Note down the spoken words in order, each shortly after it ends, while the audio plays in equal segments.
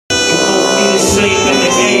same in the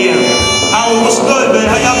AM. Howard, what's good, man?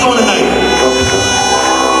 How y'all doing tonight?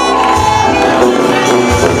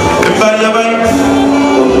 Everybody all right?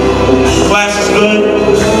 Class is good.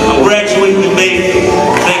 I'm graduating in May.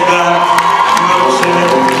 Thank God. You know what I'm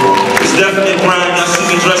saying? It's definitely a grind. Y'all see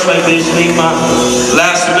me dressed like this. It ain't my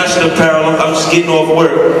last semester apparel. I'm just getting off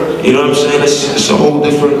work. You know what I'm saying? It's a whole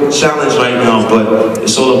different challenge right now, but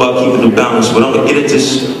it's all about keeping the balance. But I'm gonna get into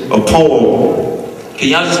a poem. Can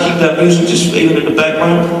y'all just keep that music just fading in the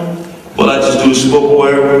background? While I just do a spoken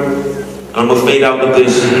word. I'm gonna fade out with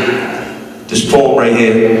this poem right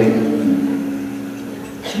here.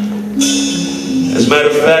 As a matter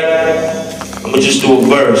of fact, I'm gonna just do a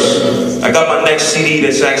verse. I got my next CD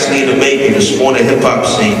that's actually in the making. It's on the hip hop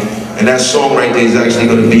scene. And that song right there is actually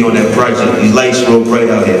gonna be on that project. These lights real bright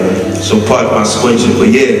out here, so pardon my squinching. But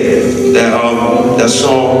yeah, that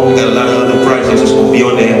song, got a lot of other projects that's gonna be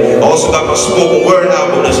on there. I also got my spoken word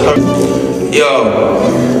album that's coming.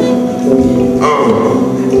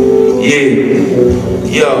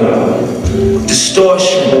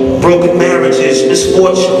 Distortion, broken marriages,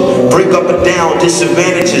 misfortune, break up and down,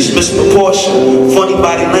 disadvantages, misproportion, funny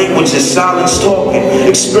body languages, silence talking,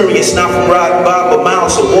 experience not from riding by but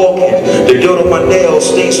miles of walking, the dirt on my nails,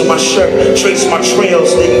 stains on my shirt, trace my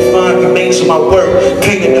trails, they can find remains of my work,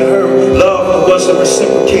 pain in the hurt, love that wasn't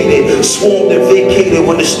reciprocated, swarmed and vacated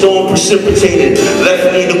when the storm precipitated,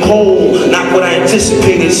 left me in the cold, not what I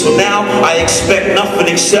anticipated, so now I expect nothing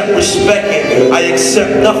except respect, and I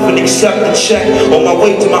accept nothing except the check. On my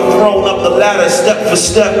way to my throne, up the ladder, step for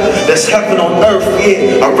step. That's heaven on earth,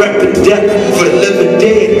 yeah. I rep in death for the living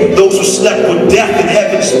dead. Those who slept with death in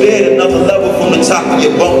heaven's bed. Another level from the top of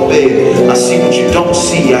your bunk bed. I see what you don't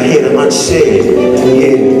see, I hear them unsaid.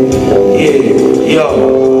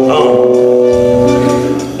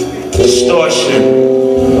 Distortion,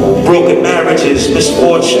 broken marriages,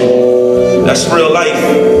 misfortune. That's real life,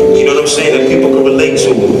 you know what I'm saying, that people can relate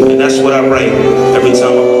to. And that's what I write every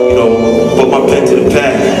time I, you know, put my pen to the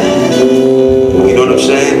pad. You know what I'm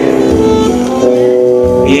saying?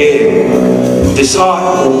 Yeah. This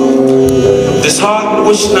heart,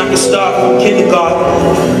 wishing I could start from kindergarten.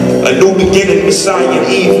 A new beginning, Messiah and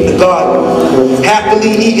Eve in the garden.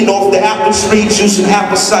 Happily eating off the apple tree, juicing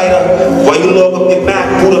apple cider. While you log up your Mac,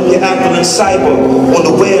 boot up your Apple and cyber. On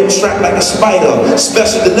the web, trapped like a spider.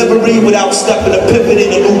 Special delivery without stepping a pivot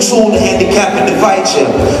in a new tool to handicap and divide you.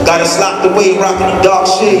 Got us locked away, rocking the dark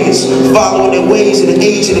shades. Following their ways in the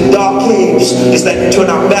age of the dark caves. It's like we turn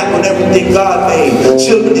our back on everything God made.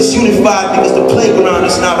 Children is unified because the playground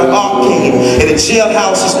is now an arcade. And the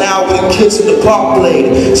jailhouse is now where the kids in the park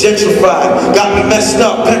played. Gentrified, got me messed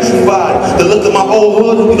up, petrified. The look of my old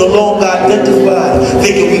hood, we no longer identified.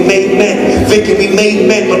 Thinking we made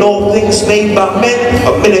men, when all things made by men,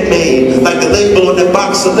 a minute made. Like the label on that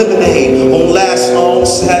box of lemonade. Won't last long,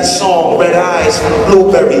 sad song, red eyes from the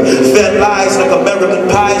blueberry. Fed lies like American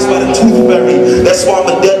pies by the toothberry. That's why I'm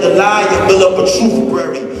a dead to lie and build up a truth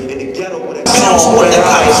berry.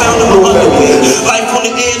 Life on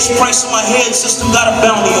the edge, price on my head, system got a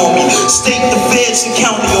bounty on me. State, the feds, and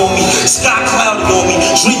county on me. Sky cloudy on me,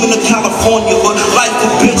 dreaming of California. But life a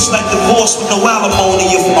bitch like divorce with no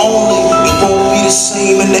alimony. If only it won't be the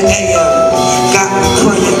same in the AM. Got me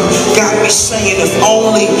praying, got me saying, if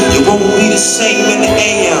only it won't be the same in the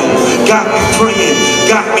AM. Got me praying,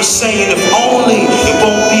 got me saying, if only it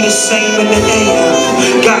won't be the same in the AM.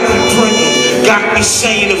 Got me praying, got me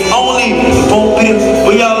saying, if only it won't be the...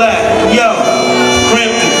 Where y'all at? Yo,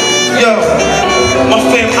 Crampton, yo. My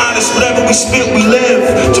fam honest, whatever we spit, we live.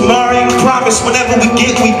 Tomorrow ain't promise, whenever we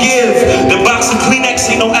get, we give. The box of Kleenex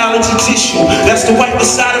ain't no allergy tissue. That's to wipe the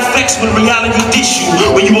side effects when reality dish you.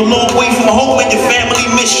 When you a long way from home and your family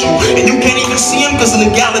miss you. And you can't even see them because of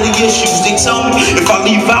legality issues. They tell me if I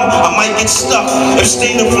leave out, I might get stuck.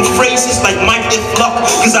 Abstaining from phrases like might get luck.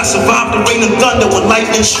 Cause I survived the rain and thunder when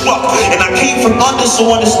lightning struck. And I came from under,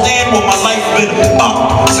 so understand what my life been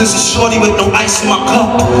up. Since a shorty with no ice in my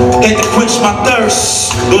cup. Had to quench my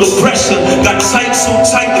thirst. Though the pressure got tight, so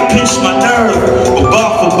tight to pinch my nerve. But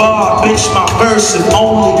bar for bar, bitch, my verse, if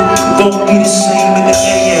only it won't be the same in the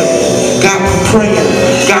AM. Got me praying,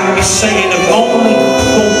 got me saying, if only it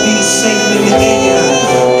won't be the same in the AM.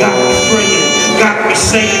 Got me praying, got me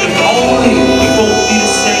saying, if only it won't be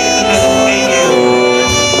the same in the AM.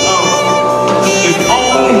 If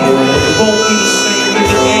only it won't be the same in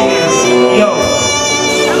the AM. Yo,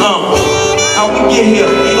 how we get here?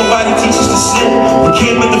 Ain't nobody teach us to sin. We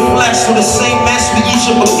came in the flesh with the same mess we each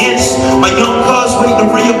up against. My young cuz waiting to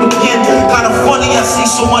re-up again. Kinda funny, I see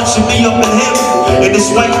so much of me up in him. In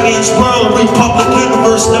this white man's world, Republican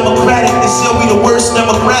versus Democratic. They say we the worst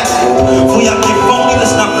demographic. For y'all get phony,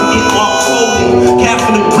 let's not forget Mark Foley.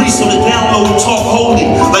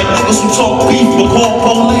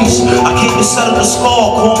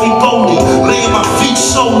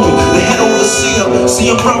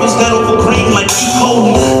 brothers that over green like E.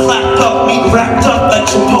 coli. Clapped up, meat wrapped up like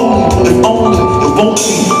Chipotle. If only it won't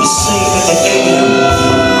be the same in the AM.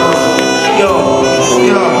 Yo.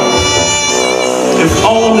 If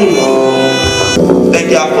only.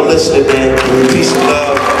 Thank y'all for listening, man. Peace and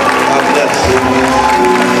love.